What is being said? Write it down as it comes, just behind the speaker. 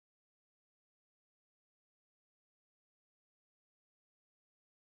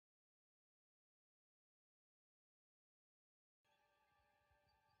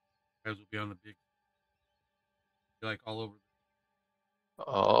guys will be on the big, be like all over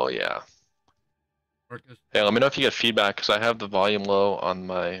Oh yeah. the Orcus. Hey, let me know if you get feedback because I have the volume low on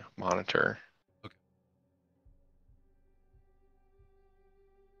my monitor. Okay.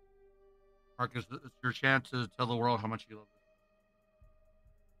 Marcus, it's your chance to tell the world how much you love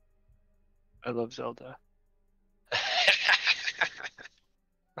I love Zelda. it.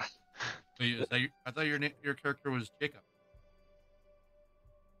 Wait, is that I thought your character was Jacob.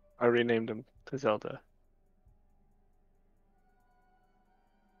 I renamed him to Zelda.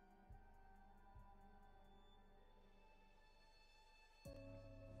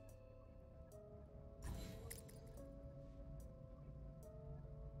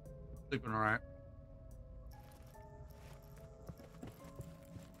 Sleeping all right.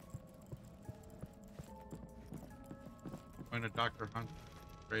 Going to Dr. Hunt's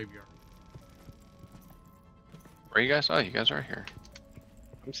graveyard. Where are you guys? Oh, you guys are here.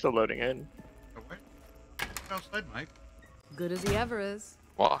 I'm still loading in. Oh, wait. Look outside, Mike. Good as he ever is.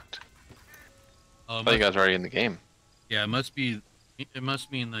 Walked. Oh, I thought you guys are already in the game. yeah, it must be. It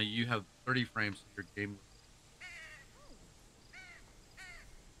must mean that you have 30 frames in your game.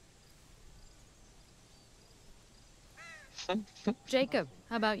 Jacob,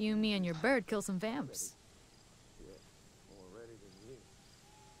 how about you, me, and your bird kill some vamps?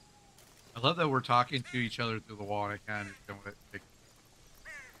 I love that we're talking to each other through the wall, and I can't understand what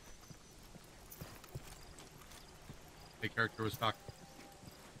the character was talking.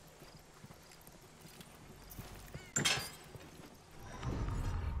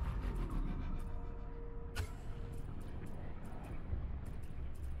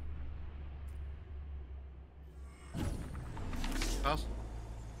 House?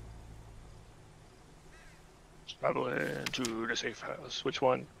 Traveling to the safe house. Which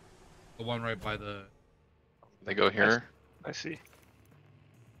one? The one right by the. They go here. I see.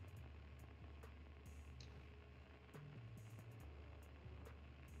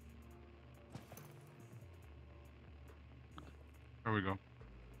 There we go.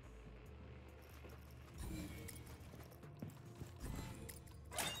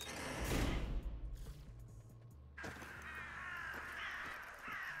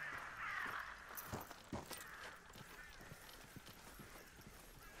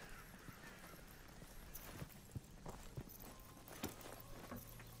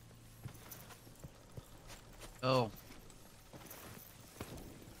 Oh.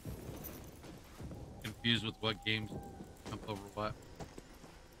 Confused with what games jump over what.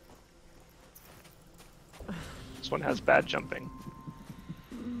 This one has bad jumping.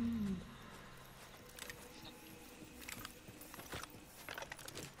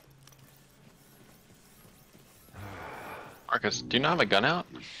 Marcus, do you not have a gun out?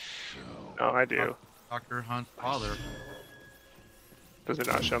 No, I do. Dr. Hunt's father. Does it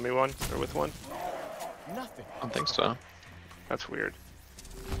not show me one? Or with one? Nothing. I don't think so. That's weird.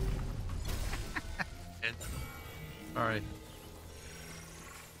 Sorry.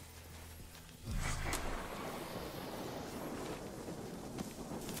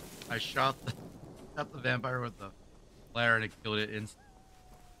 I shot the vampire with the flare and it killed it instantly.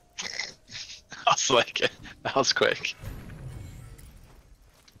 I was like, that was quick.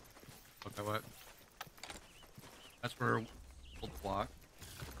 Okay, what? That's where old block.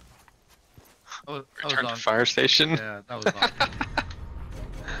 That was Return to on. fire station. Yeah, that was awesome.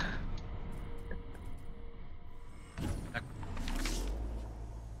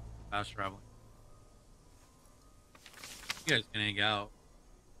 Fast traveling. You guys can hang out.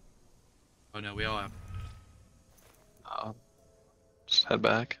 Oh no, we all have. Just head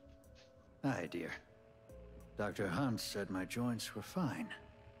back. Hi, dear. Dr. Hunt said my joints were fine.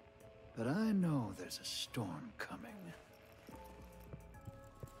 But I know there's a storm coming.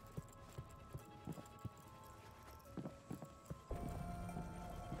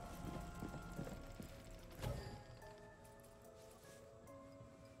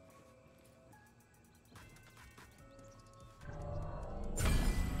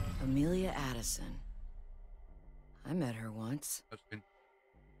 Amelia Addison. I met her once. That's been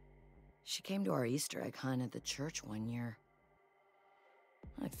She came to our Easter egg hunt at the church one year.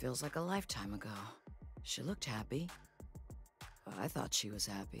 It feels like a lifetime ago. She looked happy. I thought she was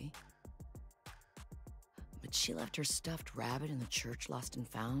happy. But she left her stuffed rabbit in the church lost and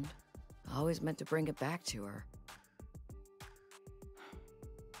found. I always meant to bring it back to her.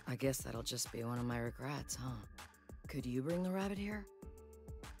 I guess that'll just be one of my regrets, huh? Could you bring the rabbit here?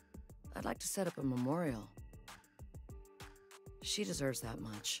 I'd like to set up a memorial. She deserves that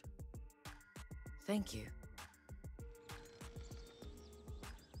much. Thank you.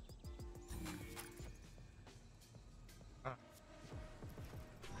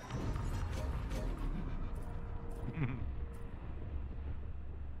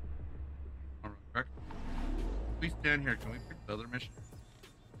 we stand here, can we pick the other mission?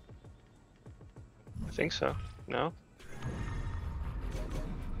 I think so. No?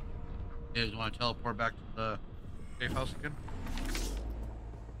 You guys want to teleport back to the safe house again?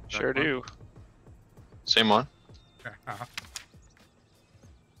 Sure do. Same one.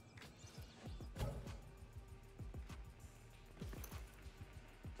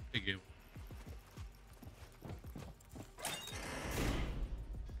 Big game.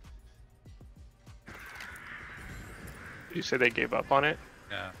 You say they gave up on it?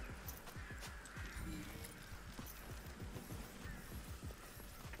 Yeah.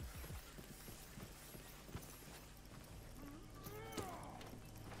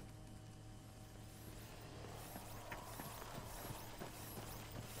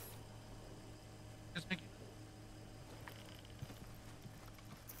 Just make it.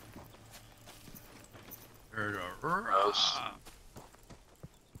 Gross. I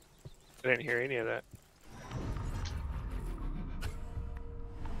didn't hear any of that.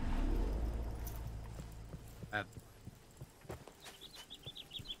 Bad.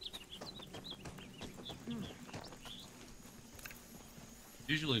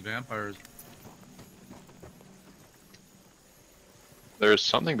 Usually vampires. There's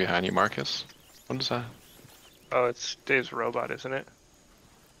something behind you, Marcus. What is that? Oh, it's Dave's robot, isn't it?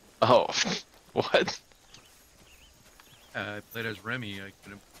 Oh, what? I played as Remy. I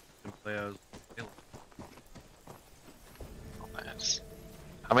couldn't play as Caleb. Nice.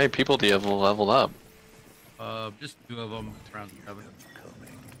 How many people do you have leveled up? Just 2 of them around 7.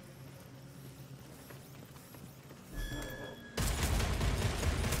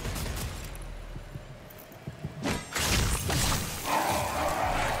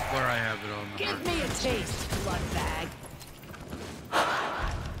 Where I have it on the Give heart. me a taste, blood bag.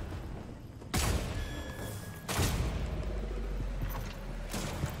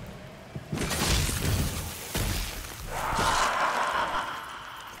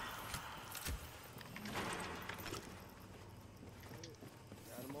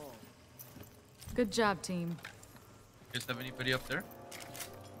 Good job, team. You guys have anybody up there?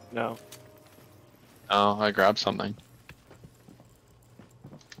 No. Oh, I grabbed something.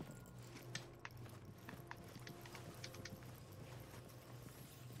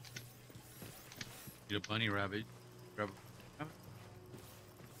 Need a bunny rabbit. Grab a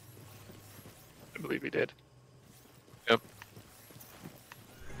I believe he did. Yep.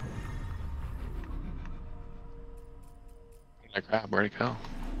 What did I grab? Where'd it go?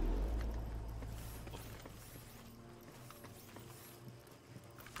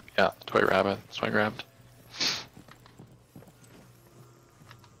 Yeah, toy rabbit. That's what I grabbed.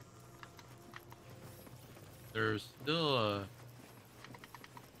 There's still a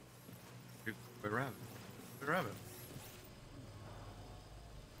rabbit. Rabbit.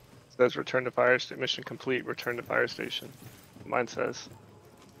 It says return to fire station. Mission complete. Return to fire station. Mine says.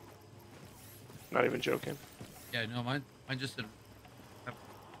 Not even joking. Yeah, no, mine just said.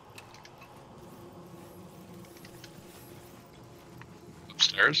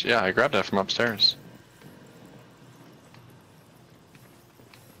 Upstairs? Yeah, I grabbed that from upstairs.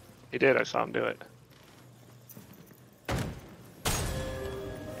 He did. I saw him do it.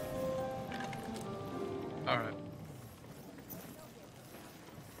 All right.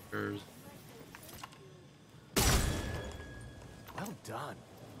 There's. Well done.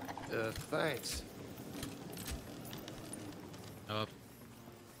 Thanks.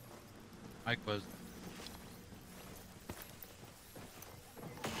 Mike was.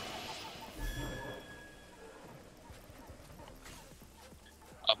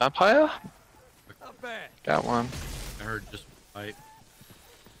 A vampire? Not bad. Got one. I heard just fight.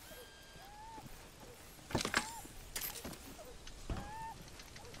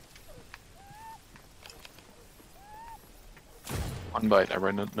 One bite.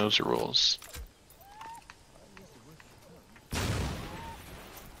 Everyone knows the rules.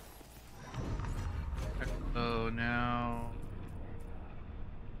 So now.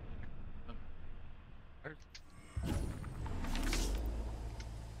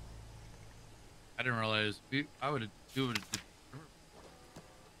 I didn't realize I would have do it.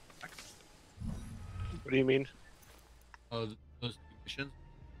 What do you mean? Those 2 missions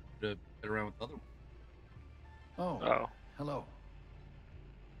to get around with the other one. Oh, Oh. hello.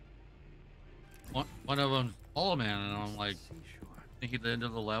 One of them's Hollow Man, and I'm like, thinking at the end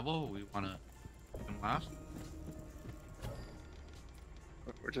of the level, we want to come last.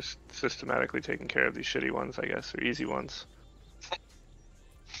 We're just systematically taking care of these shitty ones, I guess, or easy ones.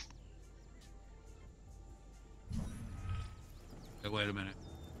 Okay, wait a minute.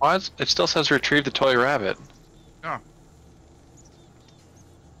 Why it still says retrieve the toy rabbit. Oh,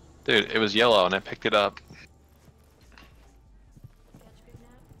 Dude, it was yellow and I picked it up.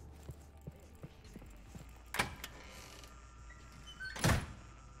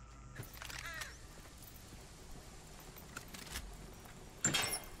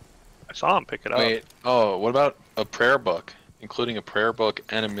 saw him pick it up. Wait. Oh, what about a prayer book, including a prayer book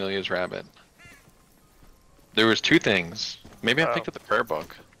and Amelia's rabbit? There was 2 things. Maybe I picked up the prayer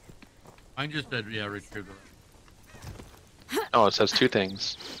book. I just said, yeah, retrieve the Oh, it says 2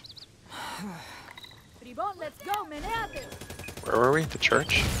 things. Let's go, Menate. Where were we? The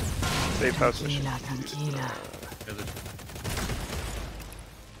church? Safe house mission. Tranquila. other.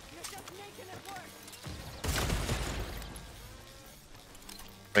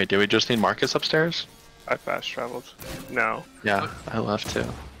 Wait, did we just need Marcus upstairs? I fast traveled. No. Yeah, I left too.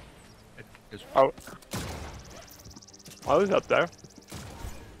 Oh. I was up there.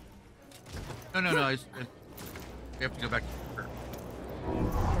 No. We have to go back to her.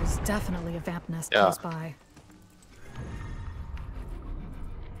 There's definitely a vamp nest Yeah. close by.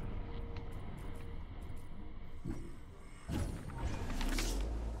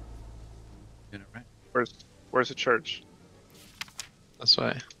 Right? Where's the church? This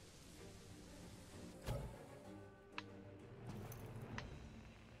way.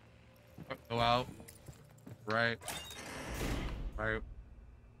 Go out. Right. Right.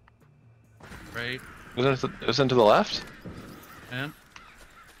 Right. Isn't it to the left? And.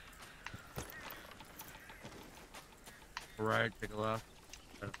 Right. Take a left.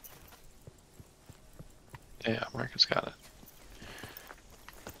 Yeah, Marcus got it.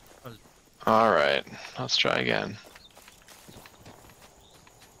 Alright, let's try again.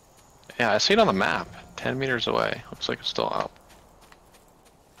 Yeah, I see it on the map. 10 meters away. Looks like it's still up.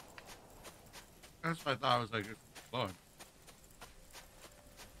 That's what I thought. I was like, Lord.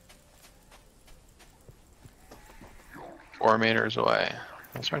 4 meters away.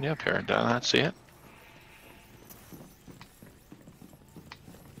 It's already up here. Did I not see it?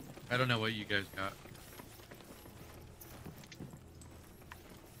 I don't know what you guys got.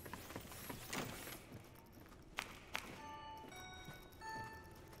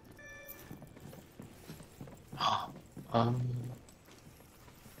 Um,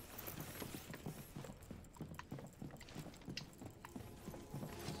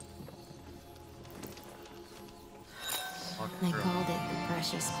 They called it the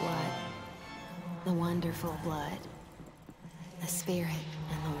precious blood, the wonderful blood, the spirit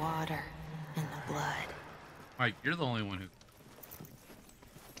and the water and the blood. Mike, you're the only one who.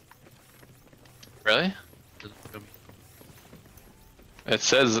 really? doesn't come- It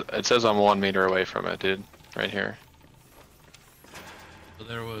says I'm 1 meter away from it, dude. Right here. So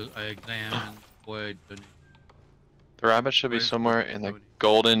there was. I examined. Boy, didn't. The rabbit should be Where's somewhere the in the community?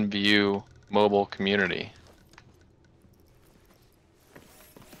 Golden View mobile community.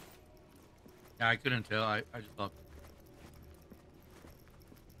 Yeah, I couldn't tell. I just thought.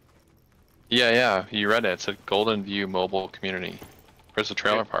 Yeah, you read it. It said Golden View mobile community. Where's the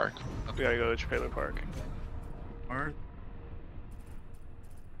trailer park? We gotta go to the trailer park. Earth.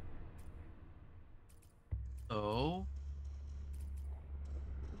 So.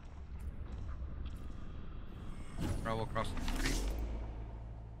 Travel across the street.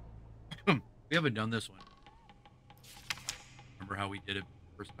 We haven't done this one. Remember how we did it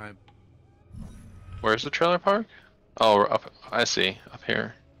first time? Where's the trailer park? Oh, we're up. I see. Up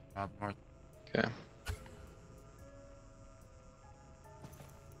here. North. Okay.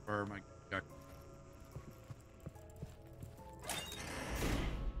 Where my got.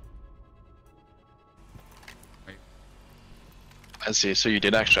 Right. I see. So you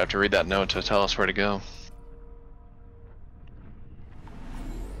did actually have to read that note to tell us where to go.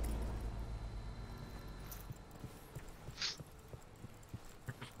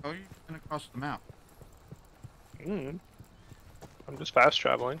 How are you getting across the map? I'm just fast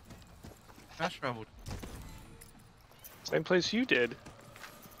traveling. Fast travel. Same place you did.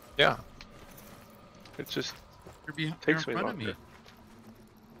 Yeah. It just You're behind. takes You're me in front longer. of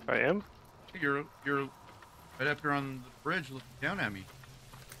me. I am. You're right up here on the bridge, looking down at me.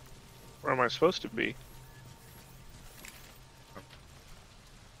 Where am I supposed to be?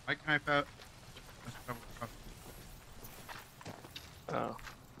 Why can I fast travel across Oh,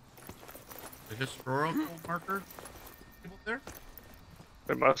 the historical marker table there?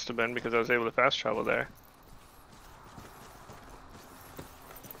 it must have been because I was able to fast travel there.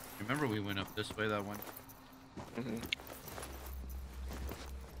 Remember we went up this way that one. hmm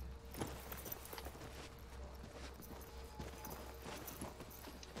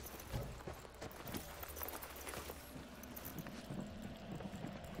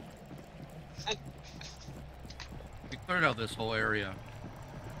We cleared out this whole area.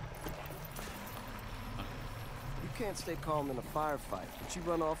 You can't stay calm in a firefight, but you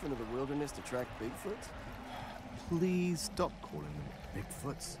run off into the wilderness to track Bigfoot? Please stop calling them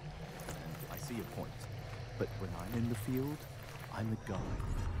Bigfoots. I see your point, but when I'm in the field, I'm the guide,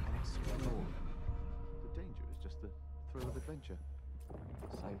 and explore. The danger is just the thrill of adventure.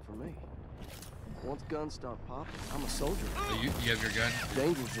 Same for me. Once guns start popping, I'm a soldier. So you have your gun?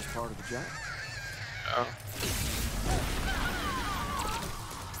 Danger's just part of the job. Oh.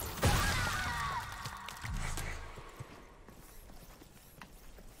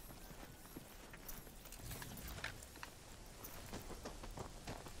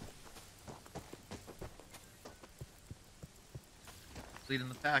 Lead in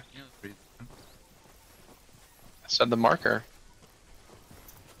the pack, you know. Pretty fun. I said the marker.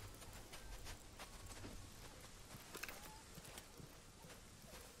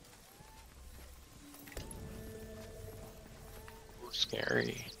 Ooh,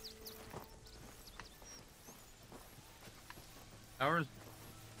 scary. Towers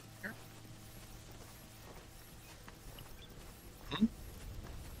here? Hmm?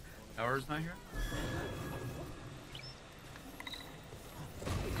 Towers not here?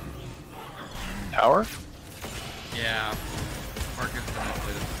 Tower? Yeah. Marcus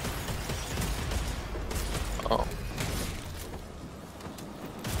connected. Oh.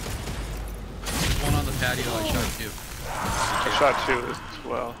 One on the patio I shot too. I shot 2 as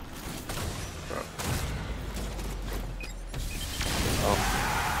well. Oh.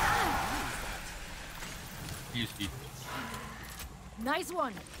 Easy. Nice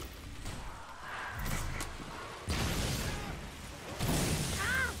one.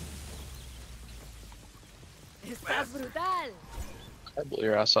 Estás brutal. I blew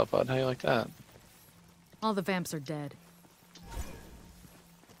your ass up, bud. How you like that? All the vamps are dead.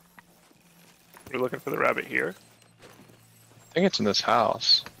 We're looking for the rabbit here. I think it's in this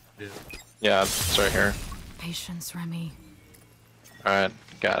house. Yeah. Yeah, it's right here. Patience, Remy. Alright,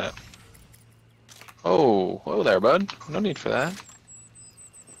 got it. Oh, whoa there, bud. No need for that.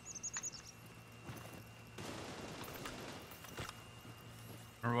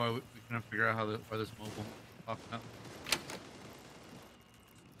 Remember why we couldn't figure out why this mobile popped up?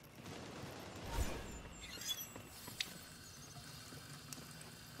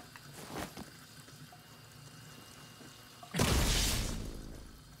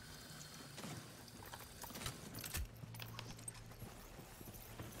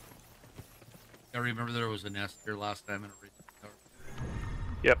 I remember there was a nest here last time in a recent tower.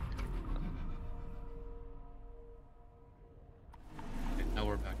 Yep. Okay, now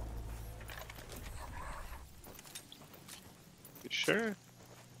we're back. You sure?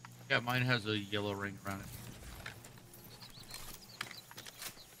 Yeah, mine has a yellow ring around it.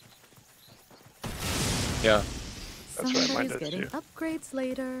 Yeah. That's right, mine Somebody's does getting too. upgrades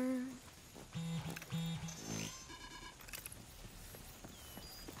later.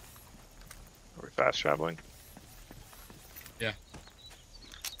 Are we fast traveling? Yeah.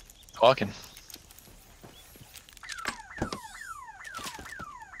 Walking.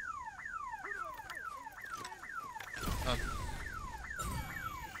 Uh,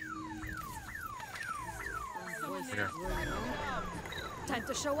 here. Time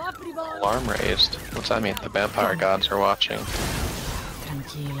to show up, Ribon. Alarm raised. What's that mean? The vampire gods are watching.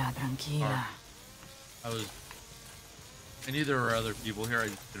 Tranquila, tranquila. I knew there were other people here.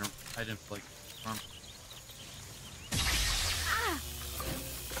 I didn't feel like harm.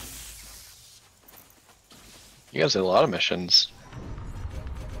 You guys did a lot of missions.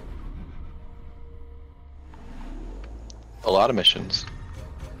 A lot of missions.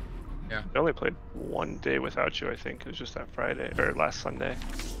 Yeah. I only played 1 day without you, I think. It was just that Friday, or last Sunday.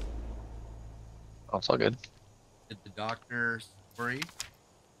 Oh, it's all good. Did the doctor story.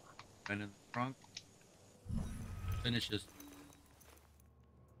 Went in the trunk. Finishes.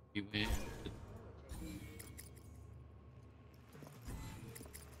 He went.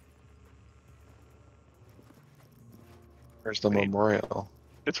 Where's the Wait. memorial?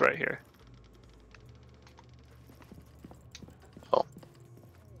 It's right here. Oh.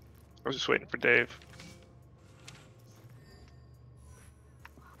 I was just waiting for Dave.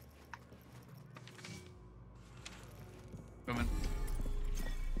 Coming.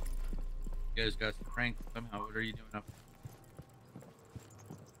 You guys got strength somehow. What are you doing up?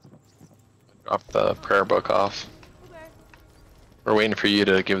 Drop the prayer book off. We're waiting for you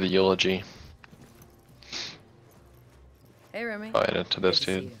to give the eulogy. Hey, Remy. Oh, and to this Good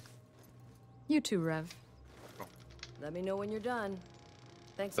to see dude. you. You too, Rev. Let me know when you're done.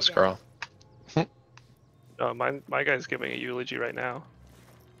 Thanks This again. girl. My guy's giving a eulogy right now.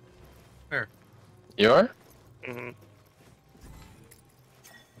 Where? You are? Mm-hmm. I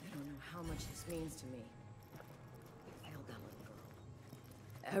don't know how much this means to me. I failed that little girl.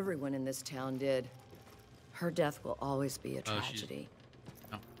 Everyone in this town did. Her death will always be a Oh, she's- tragedy.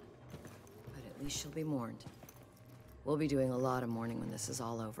 No. But at least she'll be mourned. We'll be doing a lot of mourning when this is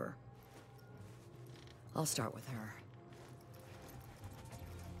all over. I'll start with her.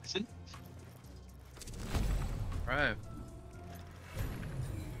 Right.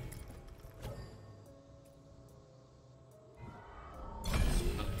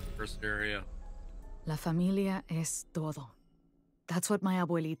 First area. La familia es todo. That's what my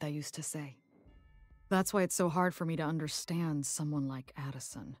abuelita used to say. That's why it's so hard for me to understand someone like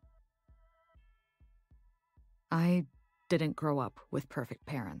Addison. I didn't grow up with perfect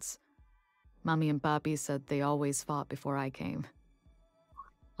parents. Mommy and Papi said they always fought before I came.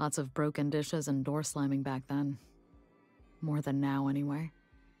 Lots of broken dishes and door slamming back then. More than now, anyway.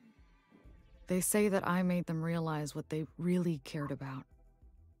 They say that I made them realize what they really cared about.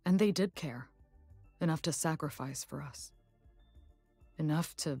 And they did care. Enough to sacrifice for us.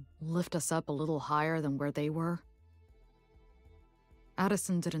 Enough to lift us up a little higher than where they were.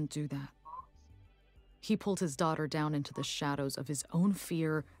 Addison didn't do that. He pulled his daughter down into the shadows of his own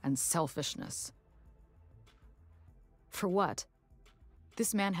fear and selfishness. For what?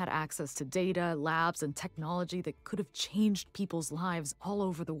 This man had access to data, labs, and technology that could have changed people's lives all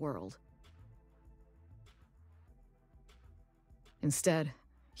over the world. Instead,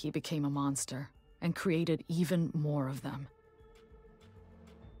 he became a monster and created even more of them.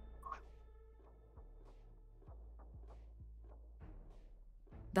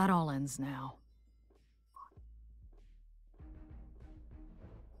 That all ends now.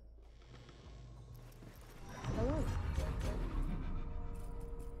 Hello.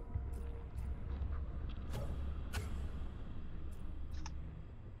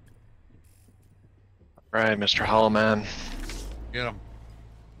 Right, Mr. Hollow Man. Get him.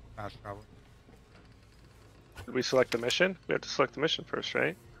 Fast travel. Did we select the mission? We have to select the mission first,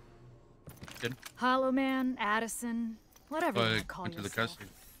 right? Hollow Man, Addison, whatever you want to call Into the yourself. cutscene.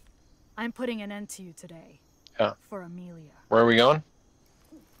 I'm putting an end to you today. Yeah. For Amelia. Where are we going?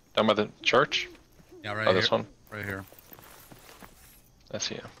 Down by the church? Yeah, right Oh, here. this one? Right here. I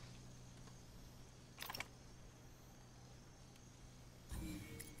see you.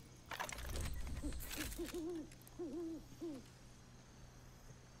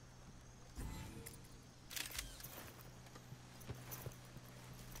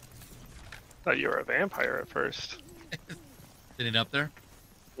 Thought you were a vampire at first. Sitting up there?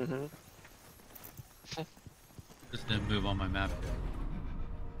 Mm-hmm. Just didn't move on my map yet.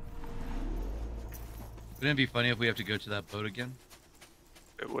 Wouldn't it be funny if we have to go to that boat again?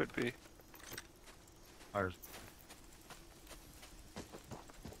 It would be. Fires.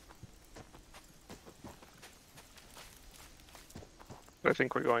 I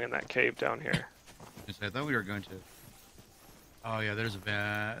think we're going in that cave down here. I thought we were going to. Oh yeah, there's a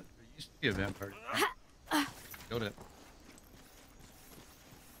van. There used to be a vampire. Killed it.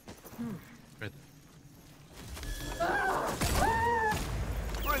 Right there.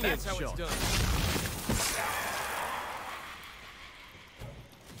 Brilliant shot.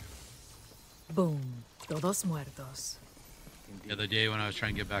 Boom. Todos muertos. The other day when I was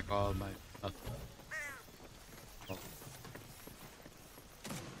trying to get back all of my stuff. Oh,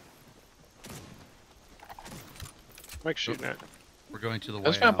 Mike's shooting it. we're going to the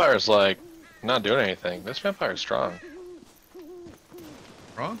This White House. vampire's like not doing anything. This vampire's strong.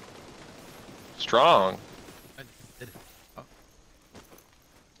 Wrong? Strong. I did it. Oh.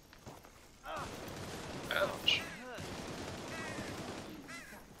 Ouch.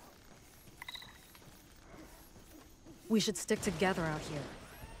 We should stick together out here.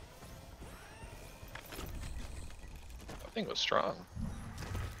 That thing was strong.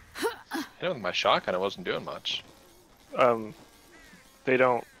 Hit it with my shotgun, it wasn't doing much. They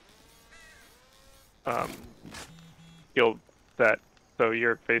don't feel that, so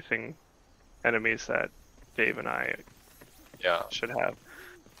you're facing enemies that Dave and I Yeah. should have.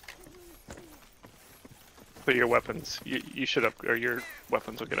 But your weapons, you should or your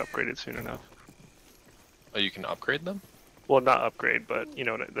weapons will get upgraded soon enough. Oh, you can upgrade them? Well, not upgrade, but you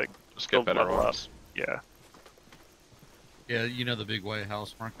know, like Just get better level up. ones. Yeah. Yeah, you know the big White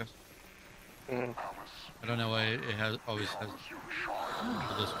House, Marcus? Mm. I don't know why it has always has.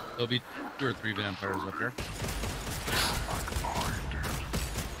 There'll be 2 or 3 vampires up here.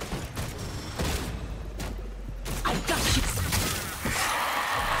 I got you.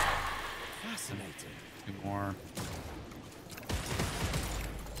 Fascinating. 2 more.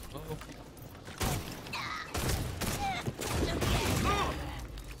 Oh.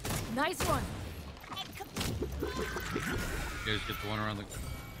 Nice one. You guys get the one around the.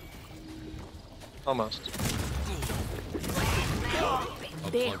 Almost. Oh,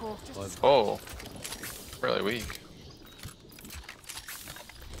 blood, blood. Oh. Really weak.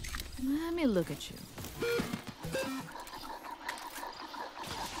 Let me look at you.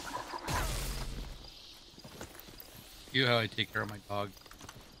 You how I take care of my dog.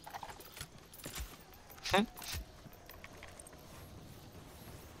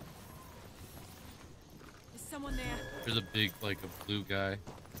 Is someone there? There's a big, like a blue guy.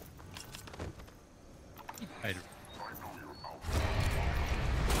 Hide.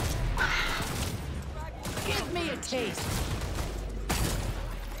 Give me a taste.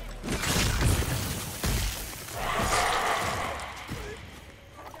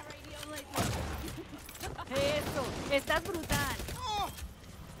 Eso, estás brutal.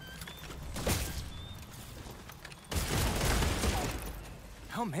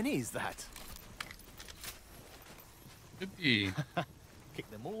 How many is that? Could be. Kick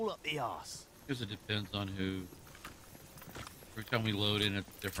them all up the arse. Because it depends on who. Every time we load in,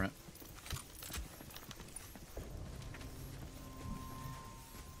 it's different.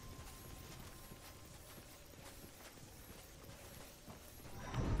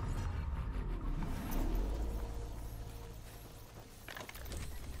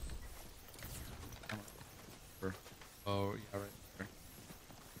 Oh, yeah, right there.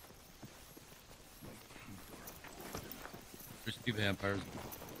 There's 2 vampires.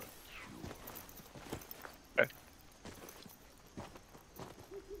 Okay.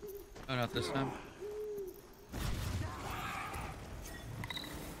 Oh, not this time.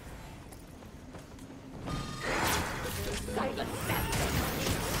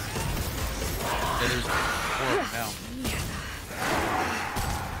 Yeah, there's 4 now.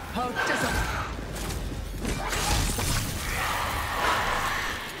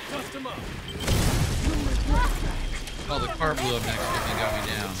 Oh, the car blew up next to me and got me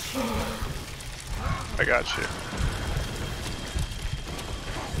down. I got you.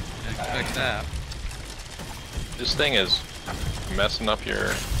 Didn't expect that. This thing is messing up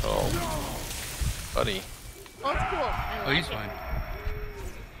your buddy. Oh, he's fine.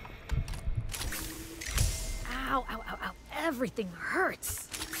 Ow, ow, ow, ow. Everything hurts.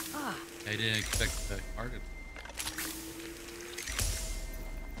 Ah. I didn't expect the car to.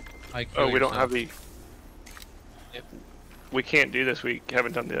 Oh, we don't have the. We can't do this. We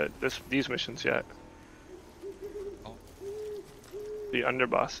haven't done these missions yet. Oh. The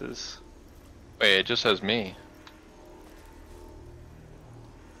underbosses. Wait, it just says me.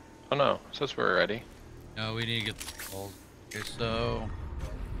 Oh no, it says we're ready. No, we need to get the balls. Okay, so.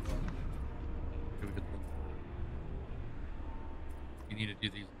 We need to do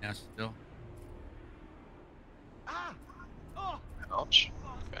these nests still. Ouch.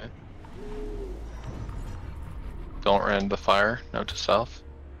 Okay. Don't run the fire. Note to self.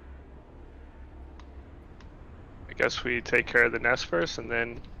 I guess we take care of the nest first, and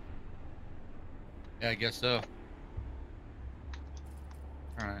then. Yeah, I guess so.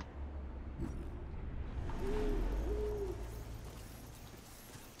 Alright.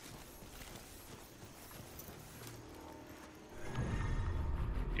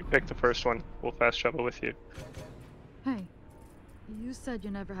 You pick the first one. We'll fast travel with you. Hey, you said you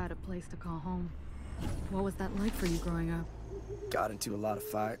never had a place to call home. What was that like for you growing up? Got into a lot of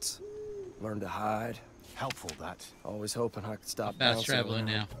fights. Learned to hide. Helpful, that. Always hoping I could stop Fast bouncing traveling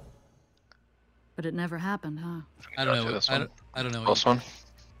around. now. But it never happened, huh? I don't Go to know. this I one. don't, I don't know. Close one.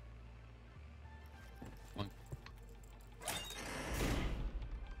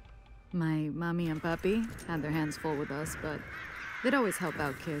 My mommy and papi had their hands full with us, but they'd always help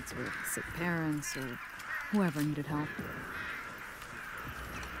out kids with sick parents or whoever needed help.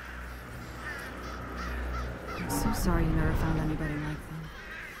 I'm so sorry you never found anybody like them.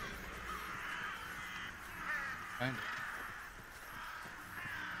 Fine.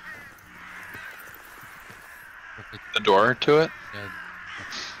 The door to it? Yeah.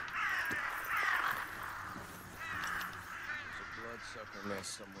 Bloodsucker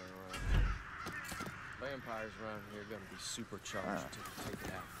nest somewhere around. Vampires around here are gonna be supercharged until we take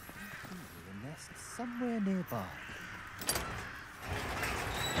it out. A nest somewhere nearby.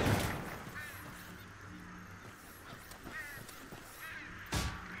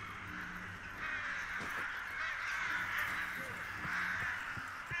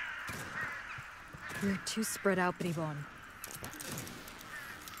 You're too spread out, Bribon.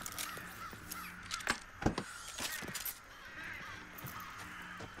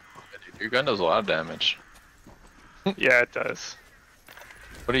 Your gun does a lot of damage. Yeah, it does.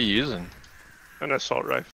 What are you using? An assault rifle.